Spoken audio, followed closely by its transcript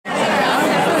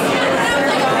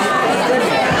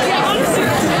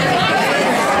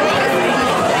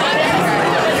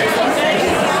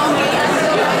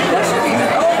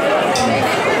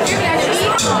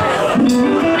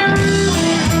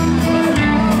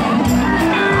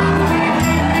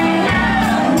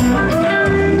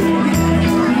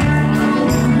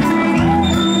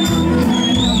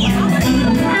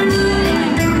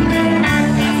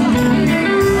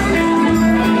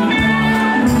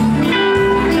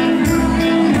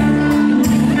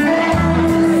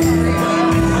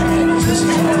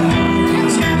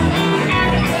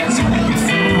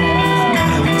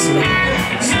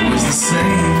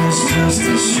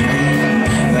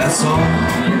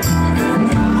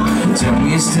Tell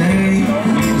me it's day,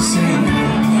 you say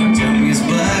no. Tell me it's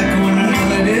black when I know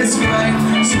that it's right.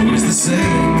 So it's the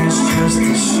same, it's just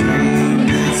a shame,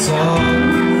 that's all.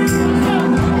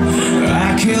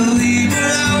 I can't leave but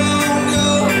I won't go,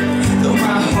 though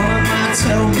my heart might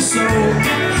tell me so.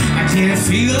 I can't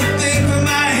feel a thing from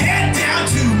my head down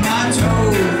to my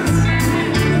toes.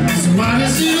 So why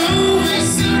does it always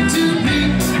seem to be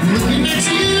looking at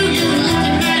you, you're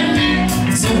looking at me?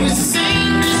 It's always the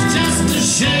same, it's just a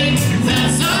shame,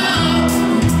 that's all.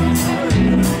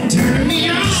 Turn me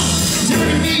on,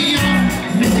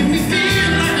 making me feel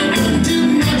like I want too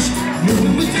much.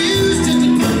 Moving with you just to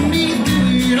put me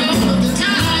through it all the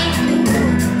time.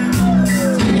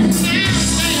 Staying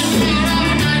here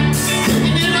all night,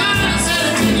 taking it all instead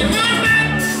of taking one back.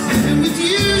 Moving with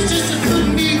you just to put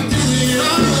me through it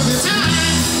all the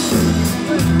time.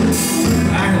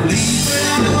 I can leave but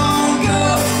I won't go,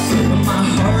 but my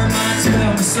heart might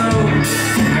tell me so.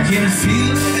 I can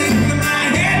feel the thing from my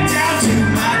head down to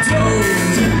my toes.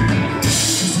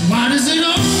 Why does it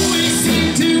always seem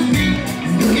to be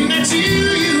looking at you,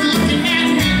 you looking at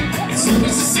me? It's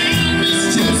always the same,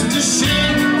 it's just a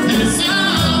shame, that's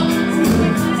all.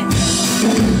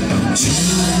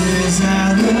 Truth is I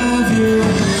love you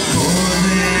more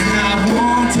than I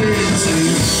wanted to.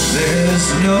 There's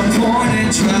no point in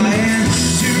trying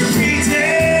to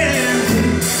pretend.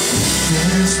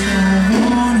 There's no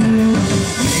one who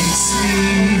makes me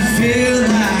feel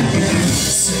like you.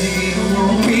 Say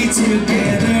we'll be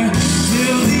together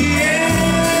till the end.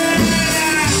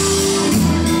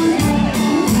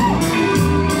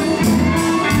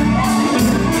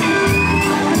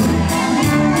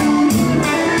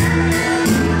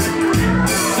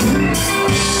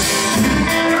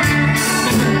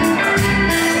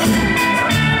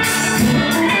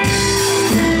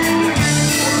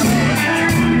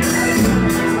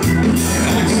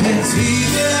 I can't see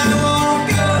that I won't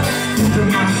go, but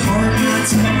my heart might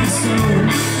tell me so.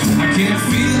 I can't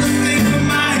feel a thing from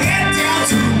my head down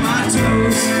to my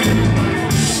toes.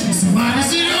 So why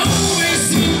does it always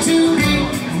seem to be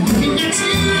looking at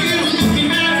you, you're looking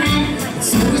at me?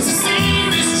 It's always the same,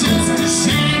 it's just a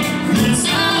shame, that's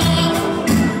all.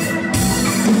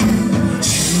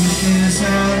 Truth is I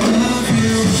love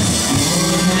you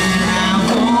more than I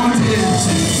wanted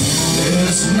to.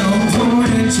 There's no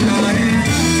point in trying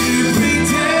to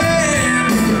pretend.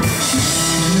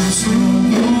 There's no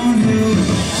one who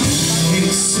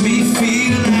makes me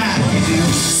feel like you do.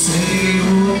 Say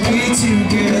we'll be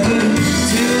together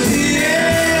till the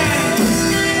end.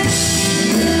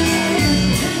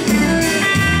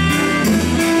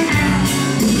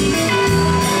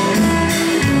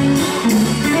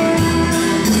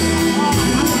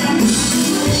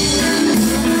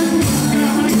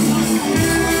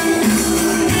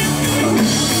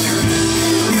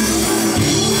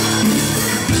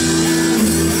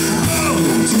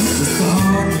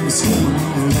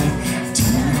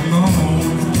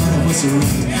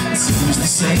 It's always the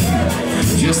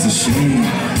same, just a shame,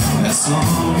 that's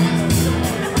all.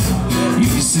 You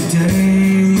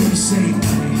say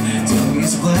night, tell me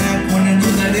it's black when I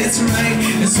know that it's right.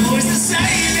 It's always the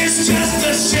same, it's just